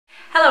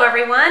Hello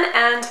everyone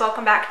and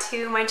welcome back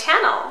to my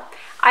channel.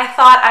 I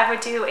thought I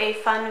would do a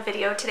fun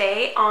video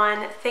today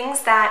on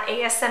things that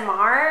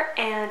ASMR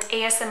and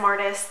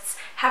ASMRtists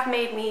have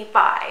made me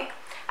buy.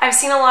 I've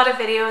seen a lot of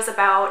videos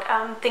about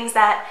things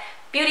that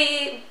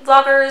beauty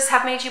vloggers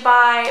have made you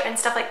buy and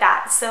stuff like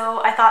that,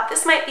 so I thought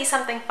this might be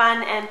something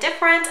fun and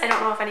different. I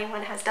don't know if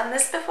anyone has done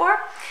this before.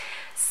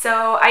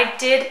 So I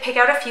did pick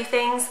out a few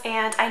things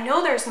and I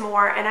know there's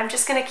more, and I'm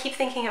just gonna keep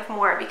thinking of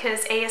more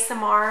because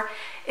ASMR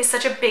is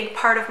such a big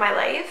part of my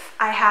life.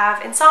 I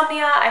have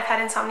insomnia. I've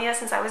had insomnia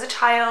since I was a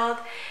child,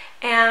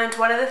 and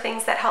one of the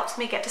things that helps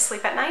me get to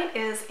sleep at night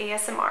is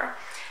ASMR.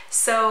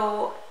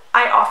 So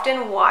I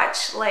often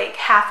watch like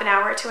half an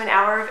hour to an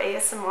hour of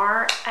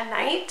ASMR a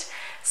night.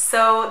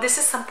 So this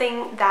is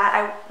something that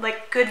I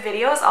like. Good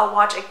videos I'll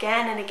watch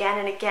again and again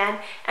and again,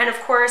 and of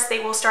course they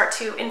will start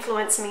to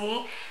influence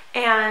me,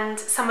 and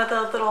some of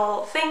the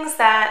little things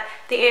that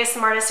the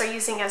ASMR artists are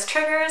using as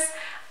triggers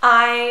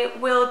I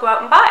will go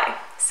out and buy.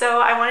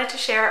 So I wanted to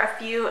share a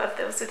few of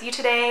those with you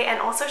today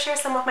and also share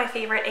some of my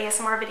favorite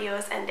ASMR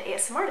videos and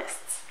ASMR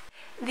artists.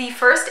 The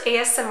first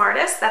ASMR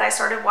artist that I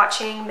started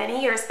watching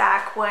many years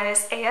back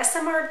was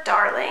ASMR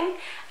Darling,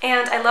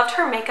 and I loved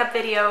her makeup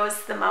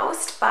videos the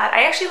most, but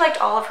I actually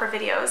liked all of her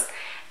videos.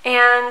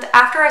 And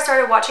after I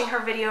started watching her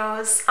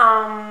videos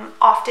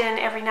often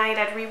every night,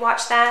 I'd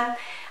rewatch them.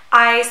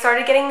 I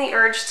started getting the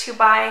urge to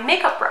buy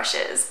makeup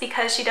brushes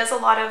because she does a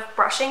lot of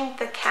brushing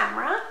the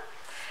camera.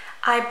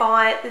 I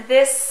bought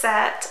this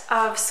set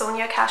of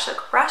Sonia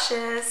Kashuk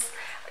brushes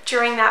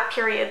during that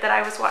period that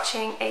I was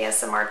watching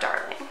ASMR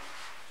Darling.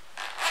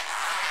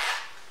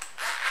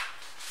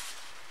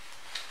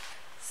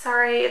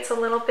 Sorry, it's a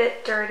little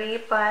bit dirty,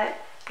 but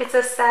it's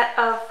a set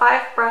of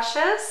 5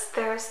 brushes.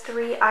 There's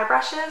 3 eye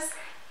brushes,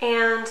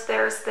 and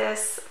there's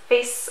this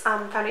face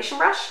foundation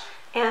brush,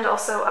 and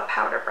also a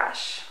powder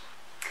brush.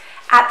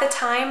 At the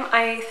time,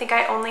 I think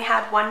I only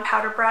had 1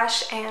 powder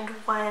brush and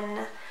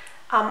 1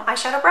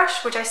 eyeshadow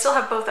brush, which I still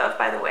have both of,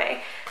 by the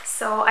way.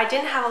 So I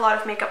didn't have a lot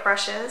of makeup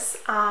brushes,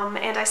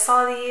 and I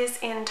saw these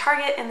in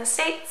Target in the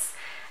States,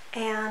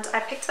 and I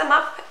picked them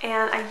up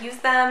and I use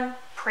them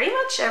pretty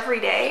much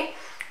every day.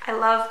 I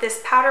love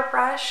this powder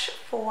brush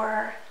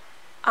for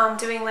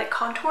doing like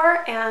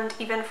contour and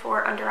even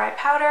for under eye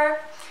powder.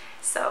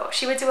 So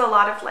she would do a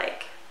lot of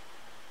like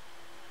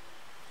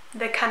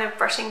the kind of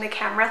brushing the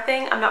camera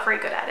thing. I'm not very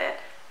good at it,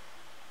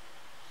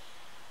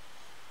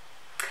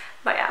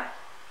 but yeah,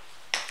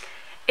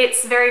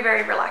 it's very,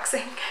 very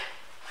relaxing.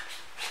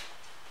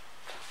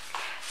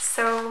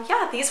 So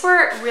yeah, these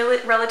were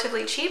really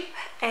relatively cheap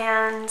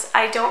and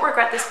I don't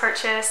regret this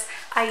purchase.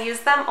 I use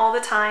them all the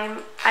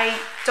time. I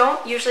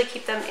don't usually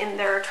keep them in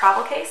their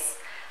travel case,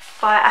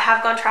 but I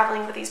have gone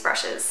traveling with these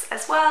brushes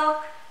as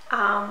well.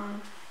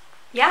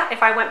 Yeah,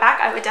 if I went back,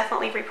 I would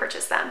definitely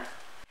repurchase them.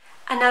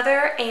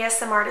 Another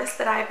ASMR artist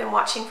that I've been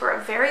watching for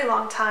a very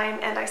long time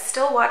and I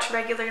still watch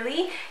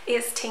regularly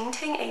is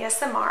TingTing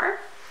ASMR,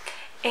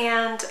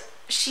 and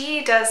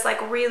she does like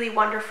really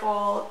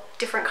wonderful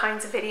different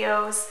kinds of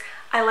videos.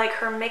 I like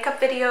her makeup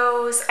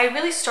videos. I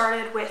really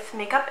started with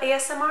makeup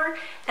ASMR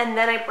and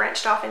then I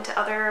branched off into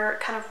other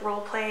kind of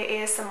role play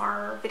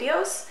ASMR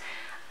videos,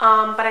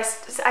 but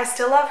I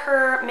still love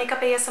her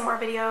makeup ASMR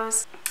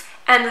videos.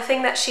 And the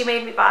thing that she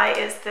made me buy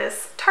is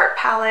this Tarte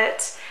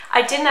palette.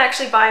 I didn't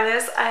actually buy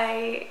this.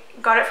 I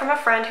got it from a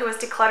friend who was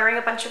decluttering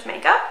a bunch of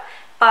makeup,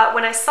 but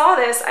when I saw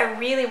this, I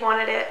really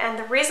wanted it, and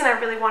the reason I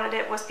really wanted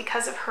it was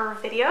because of her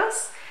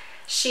videos.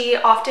 She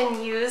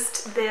often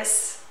used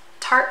this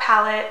Tarte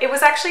palette. It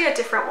was actually a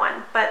different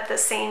one, but the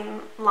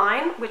same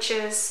line, which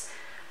is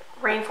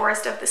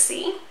Rainforest of the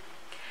Sea.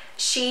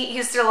 She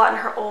used it a lot in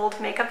her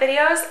old makeup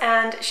videos,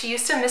 and she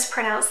used to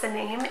mispronounce the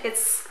name.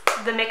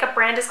 The makeup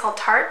brand is called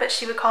Tarte, but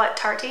she would call it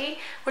Tarte,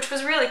 which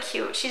was really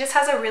cute. She just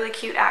has a really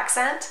cute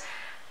accent.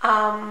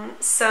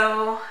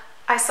 So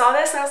I saw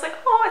this and I was like,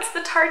 oh, it's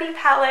the Tarte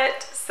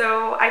palette.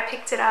 So I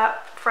picked it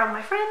up from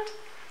my friend.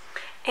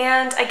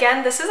 And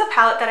again, this is a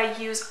palette that I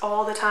use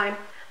all the time.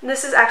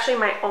 This is actually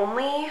my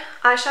only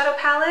eyeshadow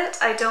palette.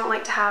 I don't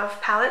like to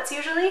have palettes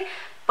usually,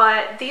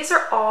 but these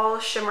are all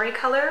shimmery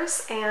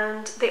colors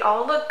and they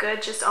all look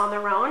good just on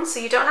their own, so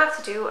you don't have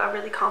to do a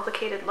really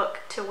complicated look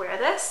to wear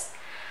this.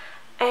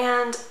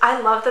 And I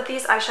love that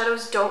these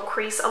eyeshadows don't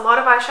crease. A lot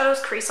of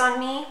eyeshadows crease on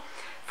me.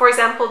 For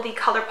example, the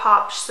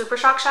ColourPop Super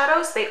Shock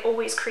shadows, they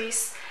always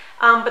crease.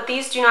 But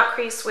these do not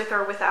crease with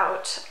or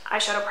without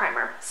eyeshadow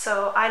primer.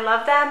 So I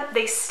love them.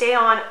 They stay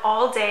on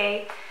all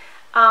day.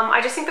 I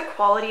just think the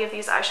quality of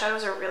these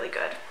eyeshadows are really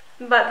good.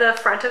 But the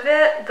front of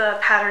it, the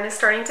pattern is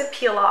starting to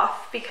peel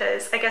off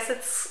because I guess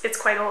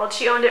it's quite old.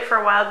 She owned it for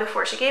a while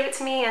before she gave it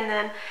to me, and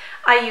then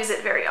I use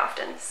it very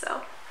often.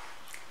 So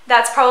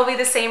that's probably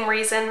the same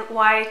reason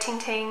why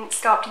TingTing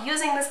stopped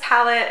using this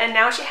palette, and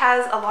now she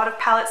has a lot of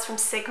palettes from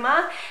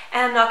Sigma,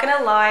 and I'm not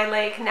gonna lie,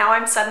 like now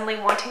I'm suddenly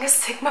wanting a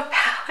Sigma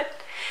palette.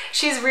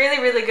 She's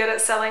really, really good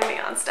at selling me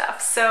on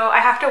stuff, so I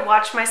have to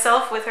watch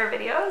myself with her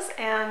videos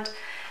and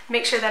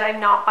make sure that I'm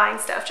not buying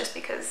stuff just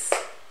because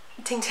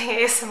TingTing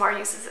ASMR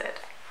uses it.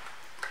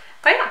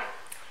 But yeah,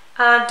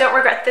 Don't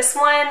regret this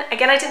one.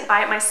 Again, I didn't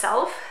buy it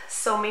myself,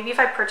 so maybe if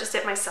I purchased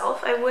it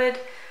myself, I would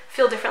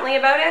feel differently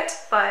about it,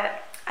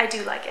 but I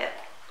do like it.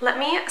 Let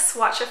me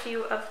swatch a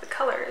few of the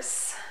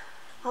colors.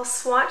 I'll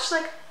swatch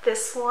like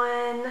this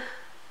one,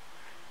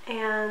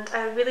 and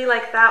I really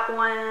like that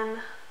one.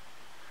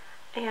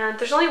 And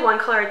there's only one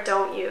color I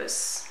don't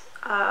use,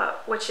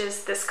 which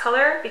is this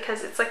color,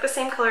 because it's like the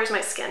same color as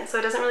my skin, so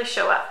it doesn't really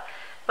show up.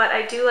 But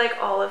I do like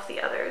all of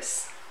the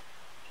others.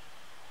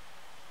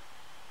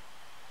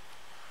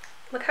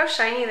 Look how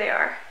shiny they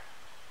are.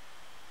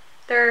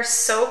 They're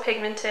so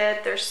pigmented,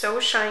 they're so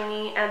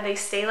shiny, and they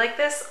stay like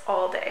this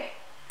all day.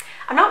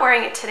 I'm not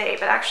wearing it today,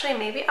 but actually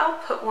maybe I'll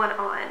put one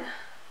on.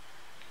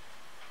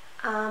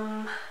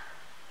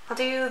 I'll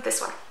do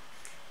this one.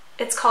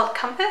 It's called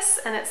Compass,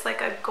 and it's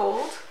like a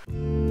gold.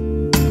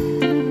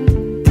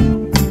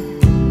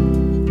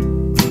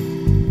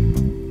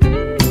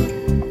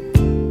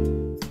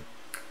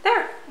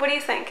 There, what do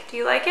you think? Do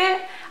you like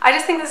it? I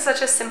just think this is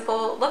such a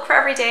simple look for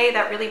every day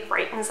that really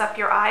brightens up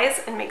your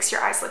eyes and makes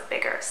your eyes look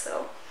bigger.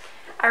 So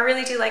I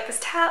really do like this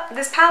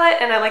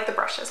palette, and I like the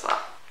brush as well.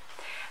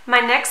 My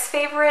next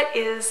favorite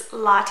is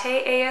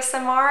Latte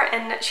ASMR,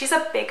 and she's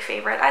a big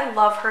favorite. I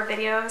love her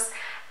videos,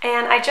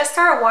 and I just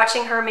started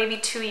watching her maybe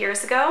 2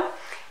 years ago,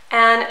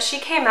 and she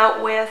came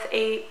out with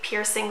a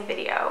piercing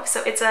video.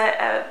 So it's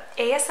a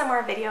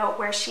ASMR video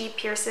where she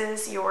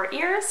pierces your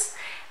ears,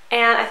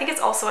 and I think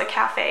it's also a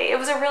cafe. It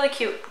was a really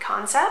cute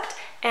concept,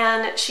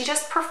 and she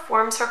just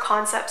performs her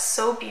concept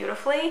so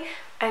beautifully,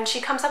 and she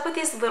comes up with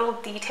these little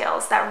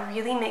details that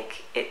really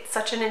make it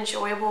such an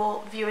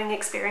enjoyable viewing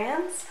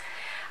experience.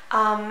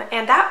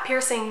 And that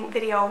piercing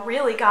video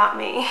really got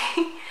me.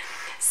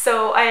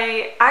 So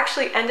I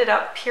actually ended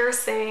up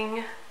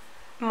piercing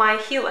my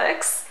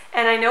helix,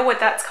 and I know what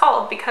that's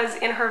called because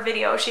in her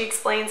video she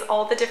explains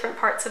all the different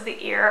parts of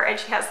the ear, and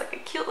she has like a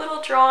cute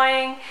little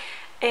drawing,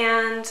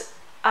 and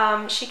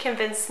she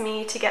convinced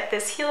me to get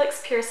this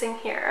helix piercing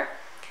here.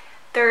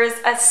 There's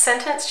a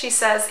sentence she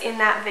says in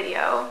that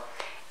video,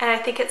 and I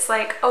think it's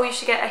like, oh, you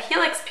should get a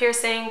helix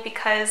piercing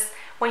because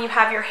when you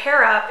have your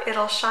hair up,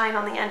 it'll shine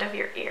on the end of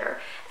your ear.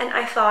 And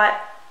I thought,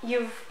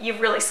 you've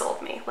really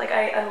sold me. Like,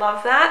 I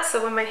love that.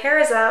 So when my hair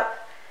is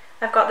up,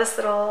 I've got this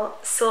little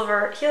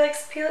silver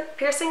helix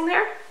piercing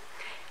there,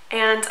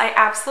 and I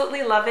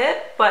absolutely love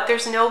it, but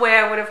there's no way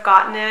I would have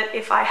gotten it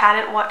if I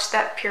hadn't watched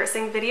that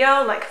piercing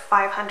video like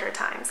 500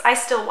 times. I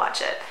still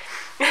watch it.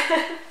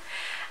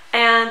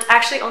 And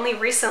actually only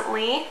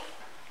recently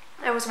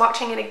I was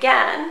watching it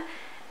again,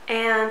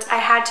 and I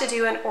had to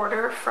do an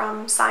order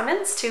from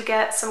Simon's to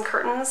get some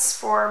curtains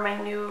for my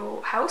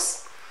new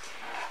house,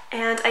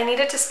 and I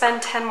needed to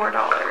spend $10 more.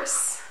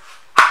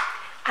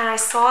 And I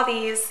saw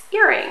these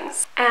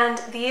earrings,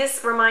 and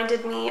these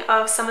reminded me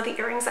of some of the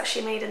earrings that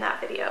she made in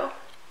that video.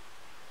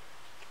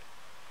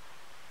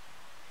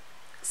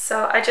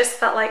 So I just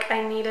felt like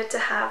I needed to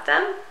have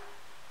them.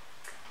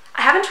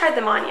 I haven't tried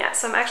them on yet,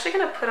 so I'm actually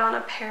going to put on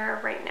a pair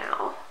right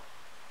now.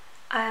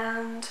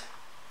 And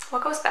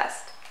what goes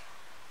best?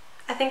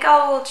 I think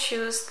I will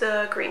choose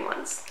the green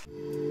ones.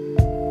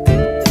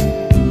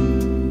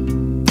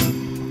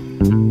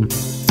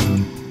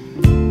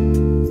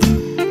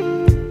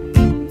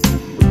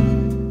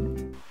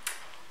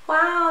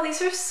 Wow,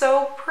 these are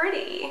so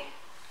pretty.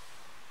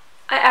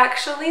 I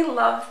actually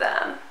love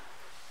them.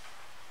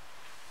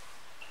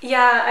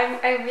 Yeah,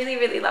 I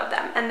really love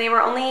them, and they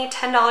were only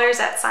 $10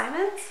 at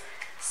Simon's,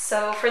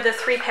 so for the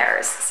 3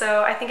 pairs.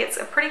 So I think it's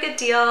a pretty good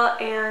deal,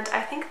 and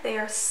I think they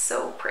are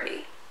so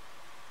pretty.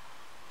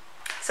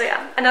 So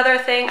yeah, another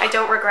thing I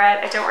don't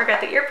regret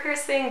the ear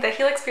piercing, the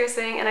helix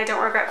piercing, and I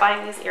don't regret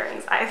buying these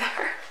earrings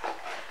either.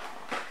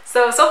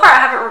 So far I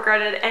haven't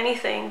regretted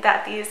anything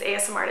that these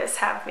ASMRtists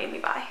have made me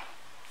buy.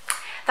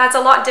 That's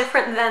a lot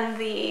different than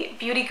the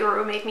Beauty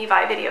Guru made me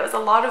buy videos. A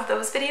lot of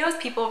those videos,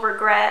 people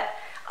regret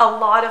a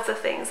lot of the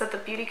things that the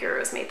beauty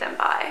gurus made them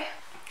buy.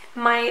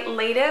 My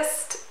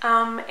latest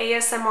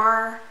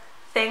ASMR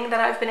thing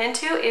that I've been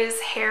into is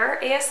hair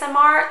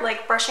ASMR,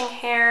 like brushing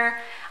hair.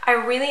 I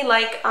really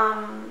like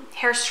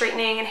hair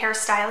straightening and hair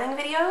styling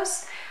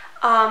videos.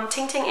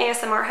 TingTing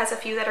ASMR has a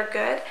few that are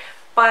good,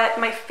 but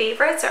my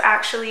favorites are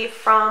actually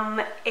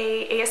from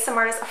a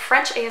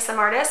French ASMR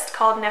artist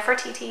called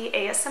Nefertiti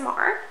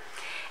ASMR,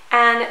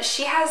 and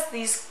she has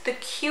the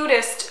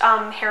cutest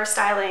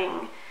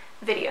hairstyling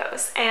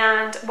videos.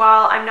 And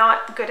while I'm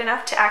not good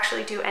enough to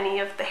actually do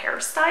any of the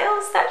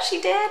hairstyles that she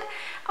did,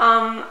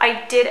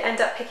 I did end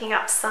up picking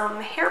up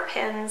some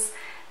hairpins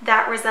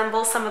that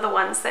resemble some of the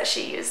ones that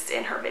she used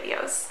in her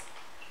videos.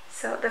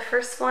 So the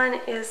first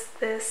one is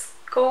this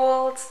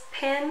gold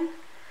pin,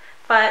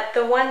 but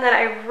the one that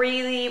I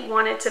really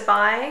wanted to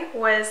buy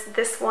was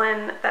this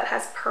one that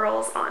has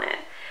pearls on it.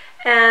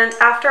 And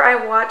after I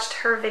watched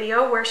her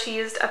video where she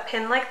used a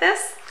pin like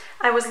this,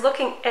 I was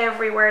looking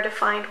everywhere to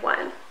find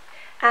one.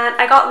 And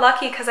I got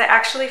lucky because I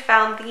actually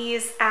found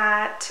these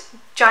at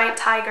Giant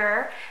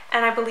Tiger,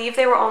 and I believe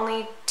they were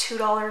only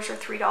 $2 or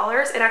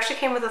 $3. It actually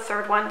came with a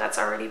third one that's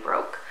already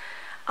broke,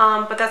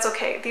 but that's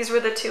okay. These were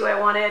the 2 I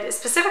wanted,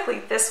 specifically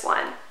this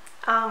one.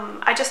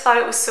 I just thought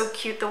it was so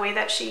cute the way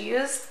that she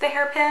used the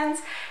hairpins.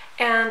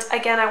 And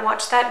again, I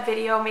watched that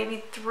video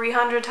maybe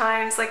 300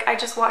 times. Like, I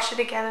just watched it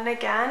again and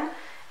again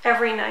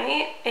every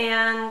night.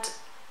 And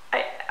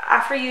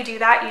after you do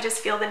that, you just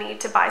feel the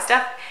need to buy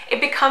stuff. It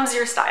becomes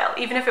your style,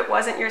 even if it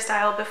wasn't your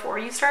style before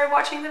you started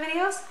watching the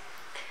videos.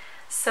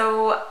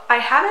 So I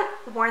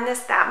haven't worn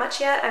this that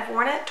much yet. I've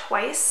worn it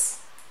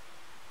twice.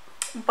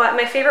 But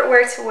my favorite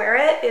way to wear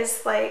it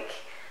is like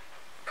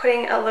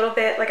putting a little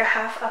bit, like a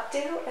half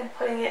updo, and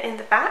putting it in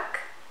the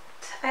back.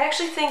 I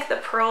actually think the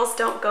pearls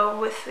don't go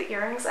with the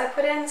earrings I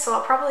put in, so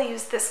I'll probably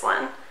use this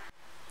one.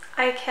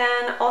 I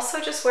can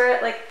also just wear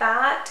it like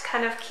that to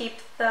kind of keep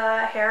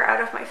the hair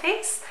out of my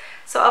face.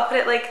 So I'll put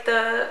it like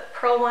the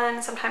pearl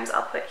one, sometimes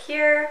I'll put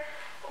here,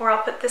 or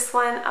I'll put this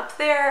one up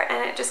there,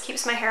 and it just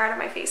keeps my hair out of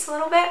my face a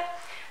little bit.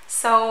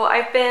 So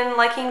I've been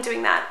liking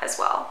doing that as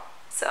well.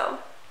 So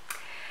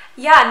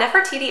yeah,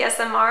 Nefertiti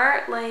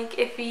ASMR, like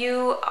if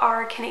you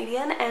are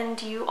Canadian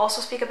and you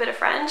also speak a bit of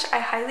French, I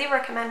highly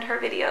recommend her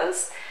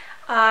videos.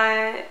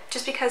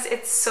 Just because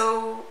it's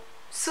so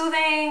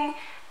soothing,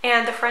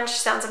 and the French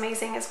sounds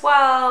amazing as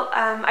well.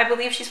 I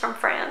believe she's from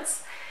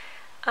France.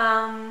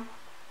 And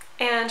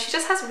she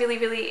just has really,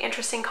 really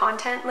interesting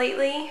content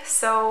lately.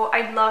 So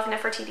I love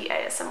Nefertiti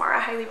ASMR. I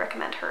highly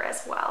recommend her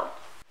as well.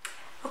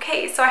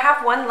 Okay, so I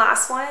have one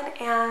last one,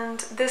 and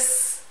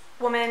this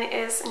woman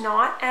is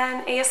not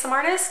an ASMR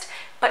artist,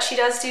 but she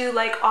does do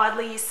like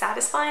oddly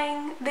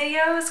satisfying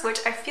videos, which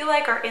I feel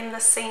like are in the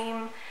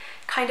same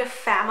kind of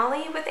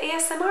family with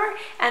ASMR,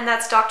 and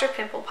that's Dr.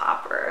 Pimple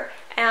Popper.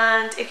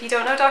 And if you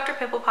don't know Dr.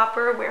 Pimple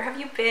Popper, where have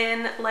you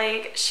been?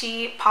 Like,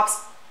 she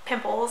pops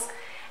pimples,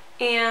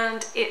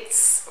 and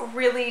it's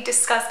really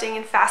disgusting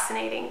and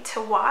fascinating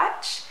to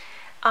watch.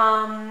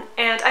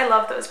 And I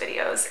love those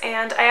videos,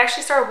 and I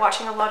actually started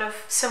watching a lot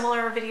of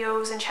similar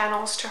videos and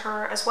channels to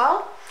her as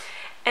well.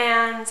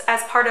 And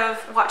as part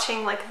of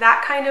watching like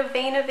that kind of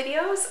vein of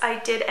videos, I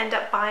did end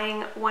up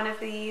buying one of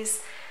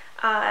these,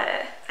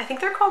 I think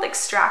they're called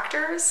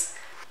extractors.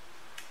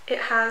 It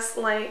has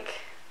like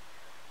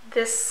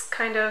this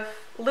kind of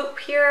loop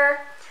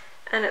here,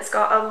 and it's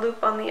got a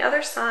loop on the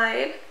other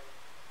side,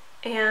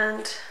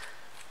 and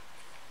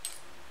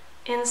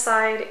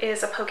inside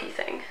is a pokey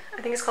thing.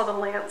 I think it's called a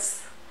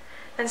lance.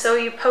 And so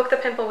you poke the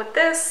pimple with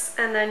this,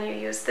 and then you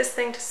use this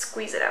thing to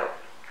squeeze it out.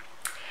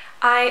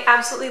 I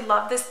absolutely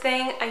love this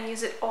thing. I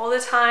use it all the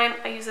time.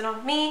 I use it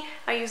on me.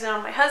 I use it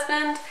on my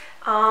husband.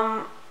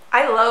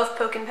 I love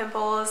poking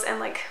pimples and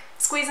like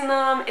squeezing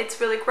them.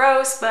 It's really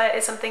gross, but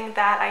it's something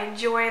that I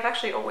enjoy. I've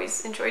actually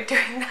always enjoyed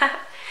doing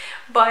that.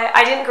 But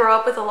I didn't grow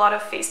up with a lot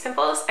of face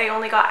pimples. I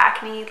only got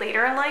acne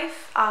later in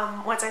life,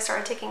 once I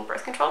started taking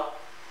birth control.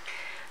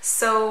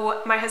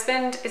 So my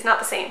husband is not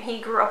the same. He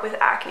grew up with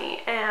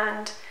acne,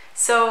 and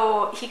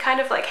so he kind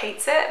of like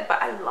hates it,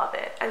 but I love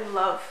it. I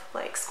love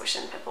like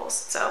squishing pimples.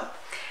 So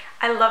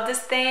I love this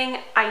thing.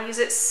 I use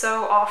it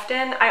so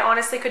often. I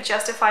honestly could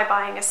justify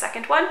buying a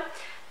second one.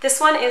 This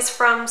one is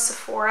from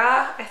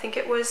Sephora. I think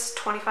it was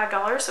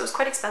 $25, so it was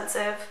quite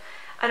expensive.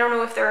 I don't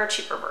know if there are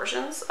cheaper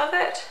versions of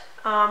it,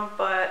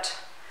 but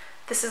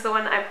this is the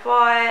one I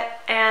bought.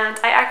 And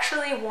I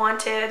actually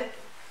wanted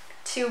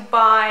to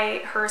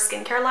buy her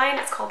skincare line.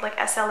 It's called like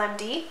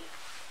SLMD.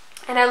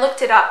 And I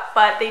looked it up,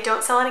 but they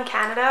don't sell it in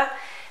Canada,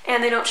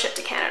 and they don't ship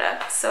to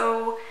Canada.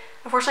 So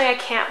unfortunately I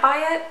can't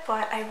buy it,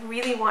 but I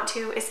really want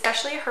to,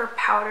 especially her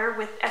powder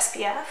with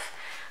SPF.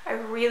 I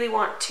really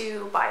want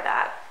to buy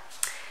that,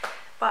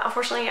 but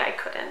unfortunately I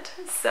couldn't.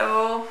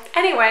 So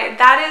anyway,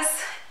 that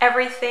is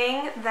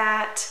everything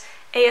that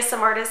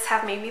ASMRtists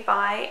have made me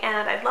buy,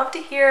 and I'd love to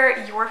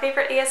hear your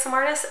favorite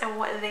ASMRtists and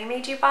what they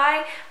made you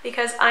buy,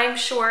 because I'm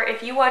sure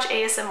if you watch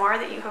ASMR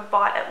that you have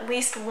bought at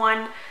least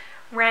one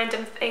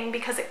random thing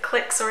because it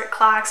clicks or it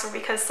clacks, or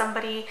because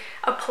somebody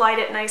applied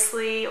it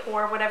nicely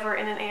or whatever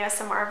in an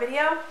ASMR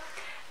video.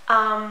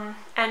 And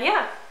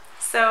yeah,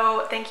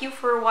 so thank you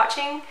for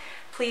watching.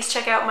 Please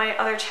check out my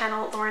other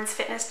channel, Lauren's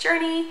Fitness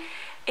Journey,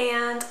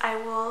 and I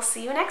will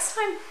see you next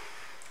time.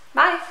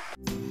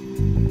 Bye!